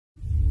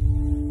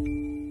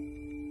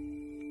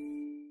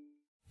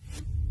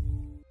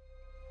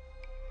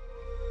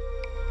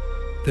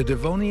The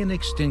Devonian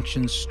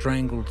extinction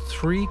strangled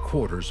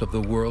 3/4 of the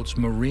world's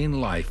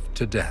marine life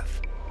to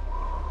death.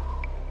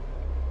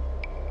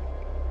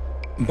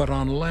 But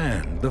on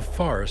land, the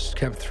forests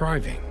kept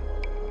thriving.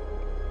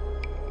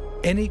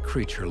 Any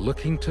creature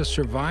looking to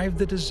survive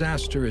the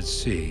disaster at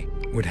sea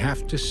would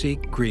have to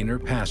seek greener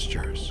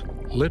pastures,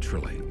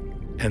 literally,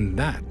 and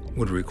that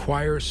would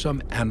require some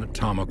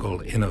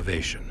anatomical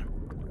innovation.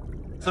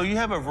 So you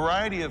have a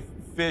variety of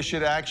fish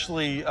that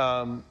actually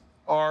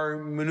are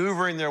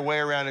maneuvering their way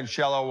around in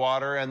shallow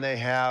water, and they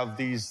have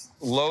these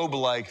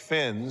lobe-like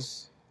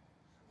fins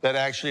that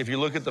actually, if you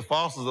look at the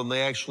fossils, and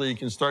they actually, you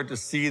can start to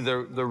see the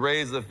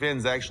rays of the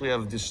fins actually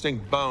have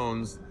distinct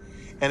bones.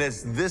 And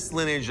it's this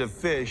lineage of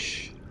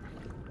fish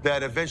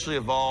that eventually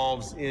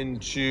evolves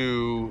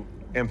into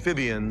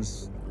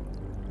amphibians.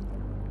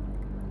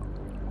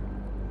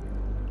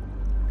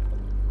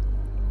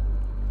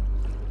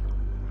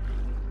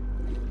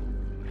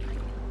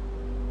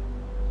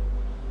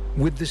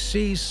 With the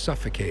seas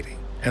suffocating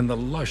and the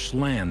lush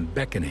land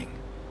beckoning,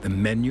 the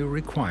menu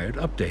required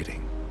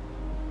updating.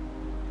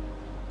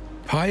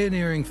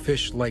 Pioneering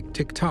fish like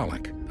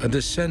Tiktaalik, a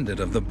descendant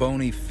of the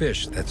bony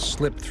fish that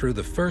slipped through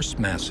the first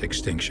mass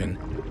extinction,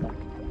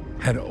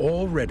 had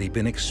already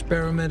been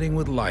experimenting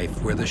with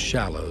life where the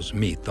shallows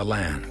meet the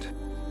land.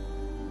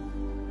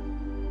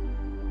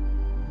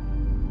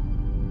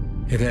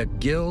 It had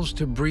gills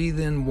to breathe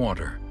in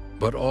water,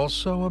 but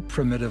also a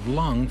primitive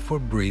lung for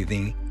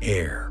breathing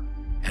air,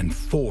 and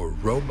 4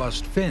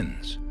 robust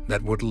fins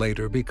that would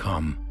later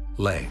become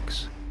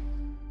legs.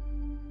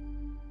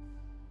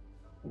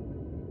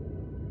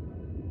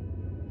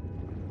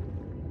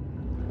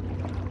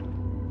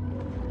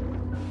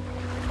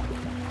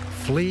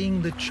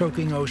 Fleeing the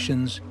choking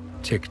oceans,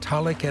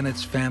 Tiktaalik and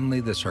its family,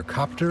 the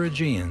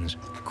Sarcopterygians,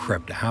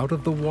 crept out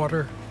of the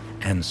water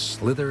and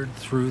slithered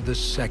through the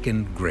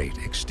second great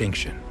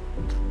extinction.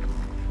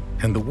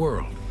 And the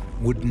world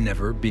would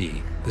never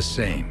be the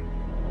same.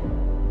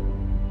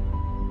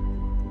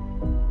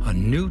 A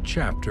new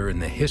chapter in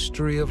the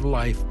history of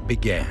life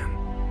began.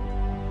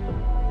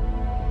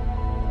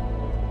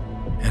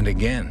 And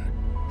again,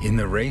 in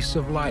the race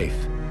of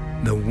life,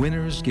 the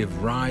winners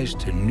give rise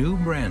to new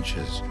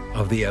branches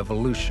of the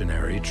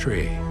evolutionary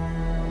tree.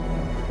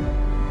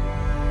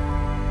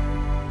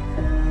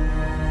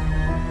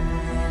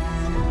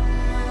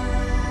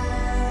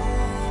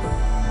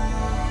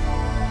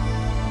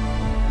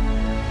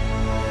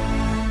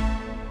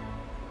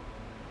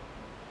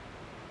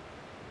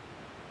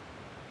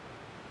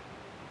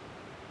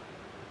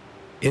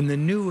 In the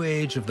new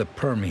age of the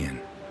Permian,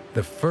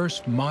 the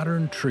first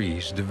modern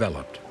trees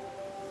developed.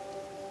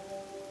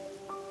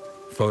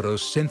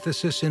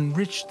 Photosynthesis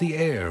enriched the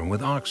air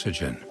with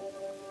oxygen.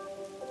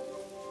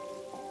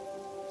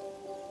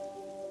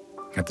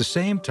 At the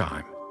same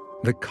time,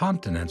 the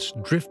continents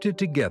drifted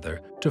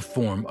together to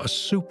form a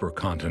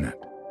supercontinent,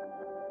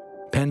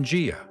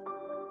 Pangaea,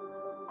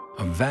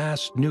 a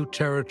vast new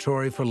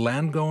territory for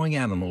land-going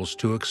animals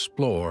to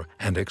explore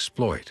and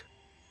exploit.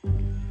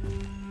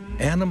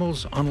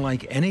 Animals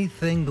unlike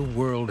anything the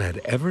world had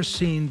ever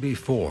seen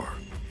before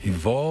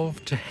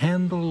evolved to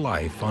handle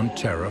life on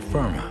terra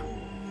firma,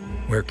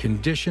 where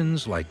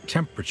conditions like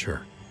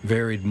temperature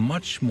varied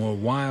much more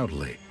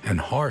wildly and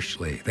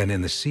harshly than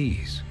in the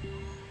seas.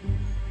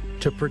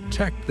 To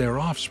protect their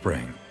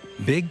offspring,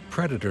 big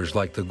predators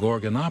like the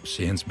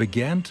Gorgonopsians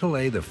began to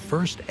lay the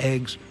first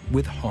eggs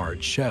with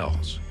hard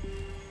shells.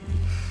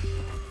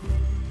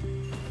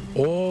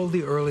 All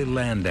the early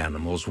land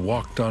animals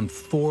walked on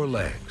 4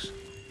 legs,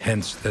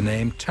 hence the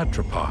name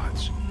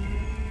tetrapods,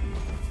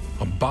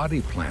 a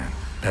body plan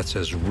that's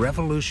as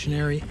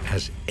revolutionary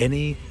as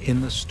any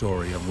in the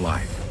story of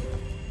life.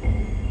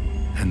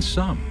 And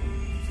some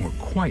were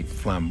quite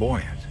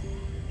flamboyant.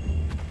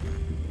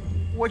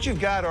 What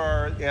you've got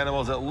are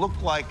animals that look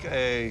like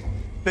a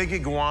big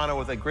iguana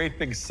with a great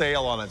big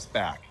sail on its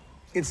back.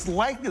 It's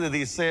likely that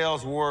these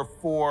sails were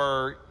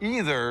for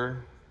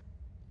either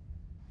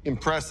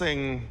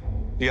impressing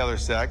the other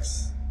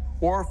sex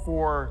or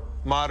for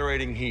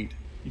moderating heat.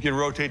 You can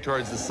rotate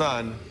towards the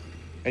sun,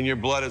 and your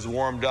blood is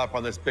warmed up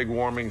on this big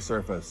warming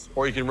surface.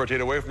 Or you can rotate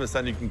away from the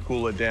sun, you can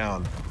cool it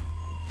down.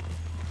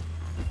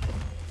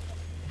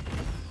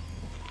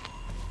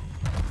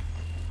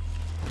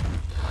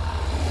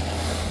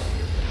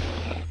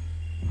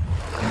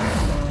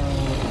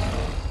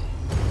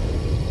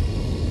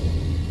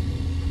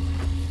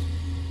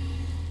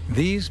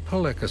 These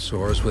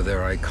pelycosaurs with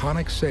their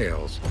iconic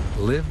sails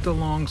lived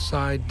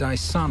alongside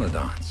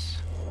Dicynodonts,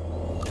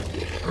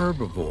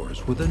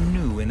 herbivores with a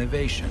new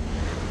innovation,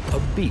 a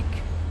beak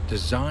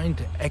designed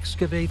to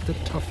excavate the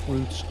tough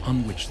roots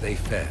on which they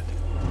fed.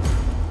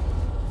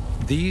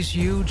 These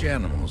huge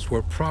animals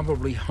were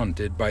probably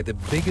hunted by the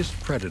biggest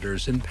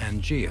predators in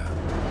Pangaea,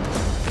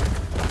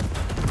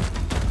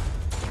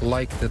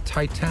 like the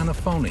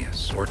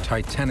Titanophonius or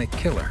Titanic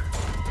killer,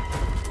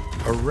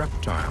 a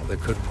reptile that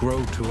could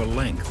grow to a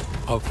length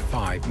of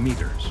 5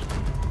 meters.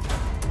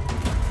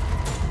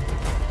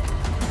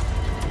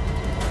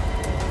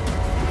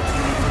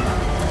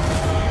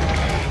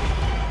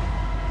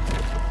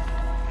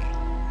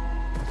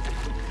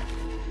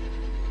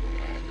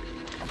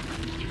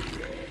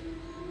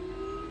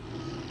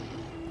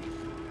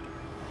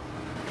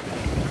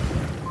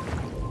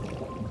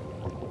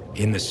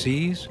 In the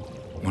seas,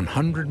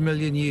 100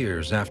 million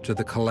years after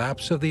the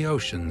collapse of the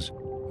oceans,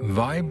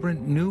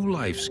 vibrant new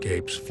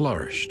lifescapes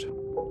flourished.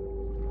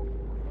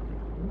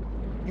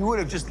 You would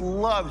have just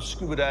loved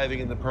scuba diving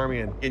in the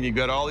Permian. And you've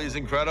got all these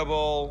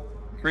incredible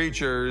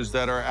creatures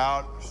that are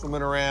out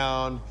swimming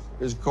around.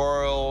 There's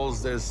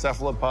corals, there's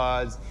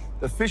cephalopods.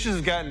 The fishes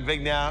have gotten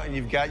big now, and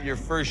you've got your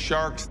first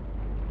sharks.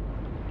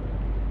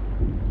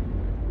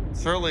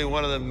 Certainly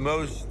one of the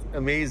most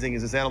amazing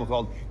is this animal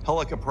called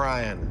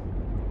helicoprion.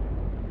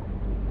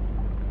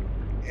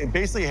 It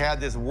basically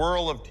had this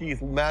whorl of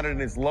teeth mounted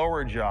in its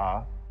lower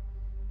jaw,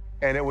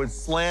 and it would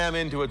slam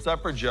into its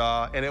upper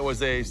jaw, and it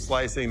was a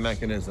slicing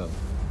mechanism.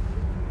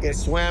 It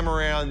swam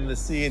around in the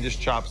sea and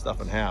just chopped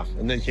stuff in half,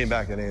 and then came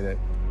back and ate it.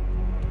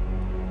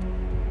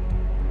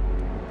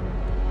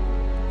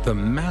 The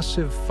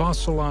massive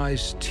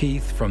fossilized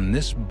teeth from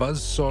this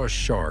buzzsaw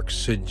shark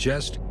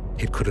suggest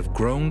it could have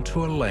grown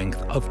to a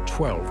length of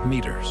 12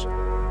 meters.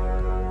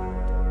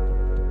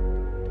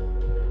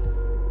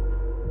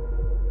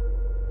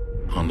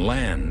 On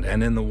land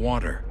and in the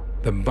water,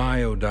 the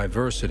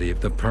biodiversity of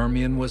the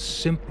Permian was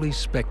simply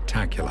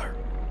spectacular.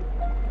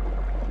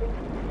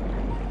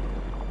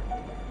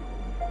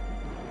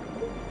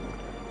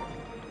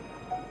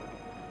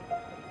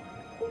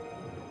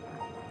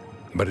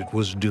 But it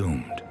was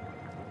doomed.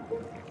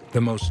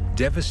 The most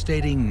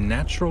devastating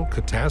natural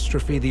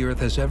catastrophe the Earth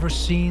has ever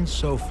seen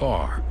so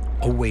far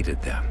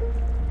awaited them.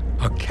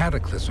 A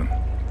cataclysm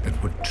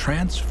that would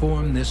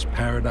transform this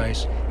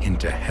paradise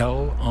into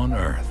hell on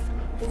Earth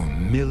for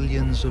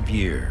millions of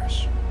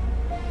years.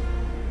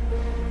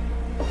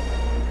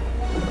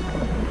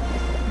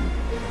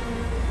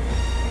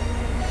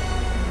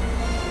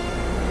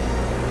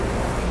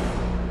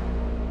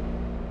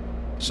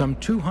 Some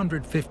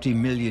 250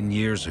 million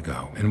years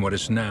ago, in what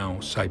is now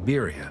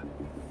Siberia,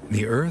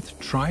 the Earth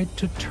tried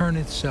to turn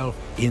itself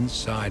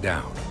inside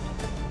out.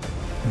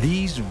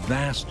 These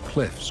vast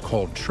cliffs,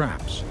 called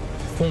traps,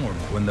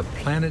 formed when the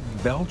planet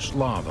belched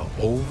lava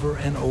over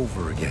and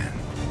over again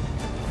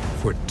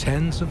for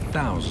tens of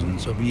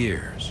thousands of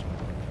years.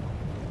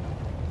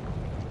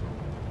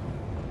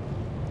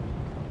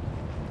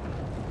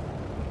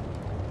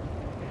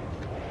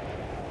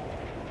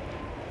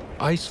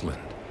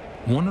 Iceland,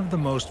 one of the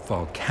most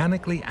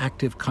volcanically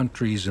active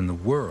countries in the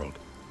world,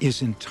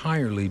 is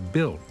entirely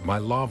built by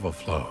lava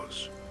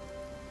flows.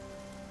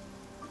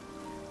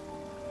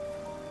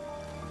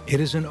 It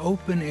is an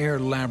open-air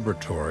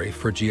laboratory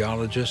for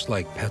geologists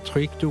like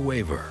Patrick de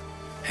Wever,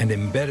 and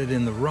embedded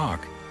in the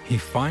rock, he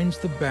finds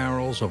the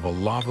barrels of a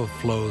lava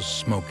flow's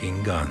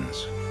smoking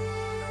guns.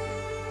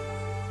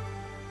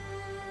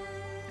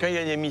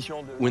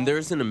 When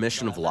there's an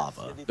emission of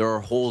lava, there are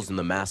holes in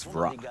the massive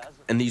rock,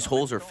 and these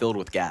holes are filled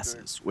with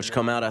gases, which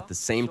come out at the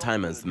same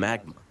time as the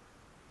magma.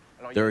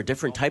 There are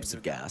different types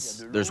of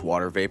gas. There's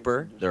water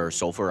vapor, there are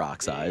sulfur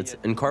oxides,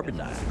 and carbon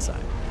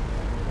dioxide.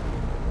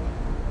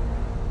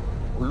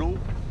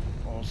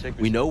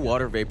 We know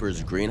water vapor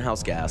is a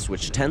greenhouse gas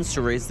which tends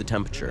to raise the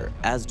temperature,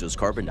 as does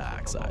carbon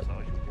dioxide.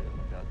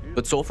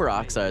 But sulfur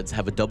oxides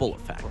have a double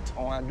effect.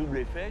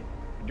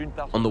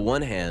 On the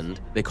one hand,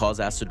 they cause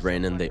acid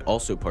rain and they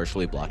also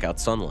partially block out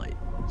sunlight,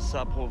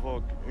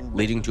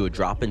 leading to a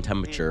drop in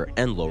temperature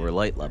and lower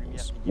light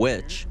levels,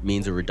 which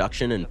means a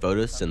reduction in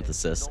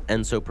photosynthesis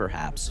and so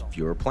perhaps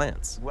fewer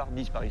plants.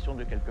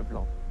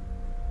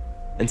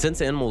 And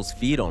since animals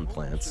feed on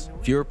plants,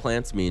 fewer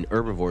plants mean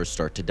herbivores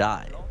start to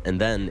die,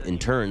 and then, in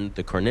turn,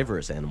 the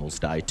carnivorous animals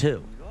die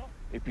too.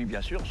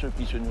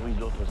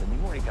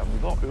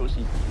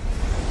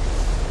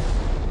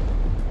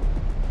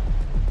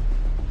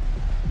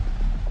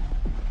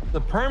 The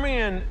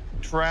Permian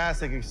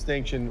Triassic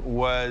extinction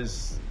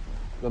was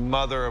the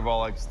mother of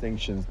all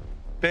extinctions.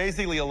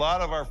 Basically, a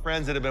lot of our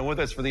friends that have been with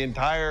us for the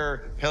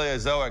entire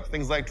Paleozoic,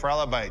 things like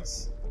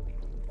trilobites,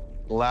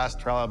 the last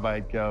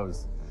trilobite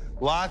goes.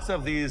 Lots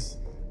of these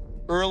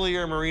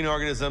earlier marine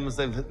organisms,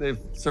 they've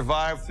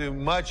survived through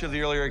much of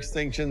the earlier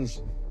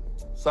extinctions.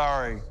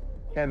 Sorry,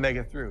 can't make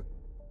it through.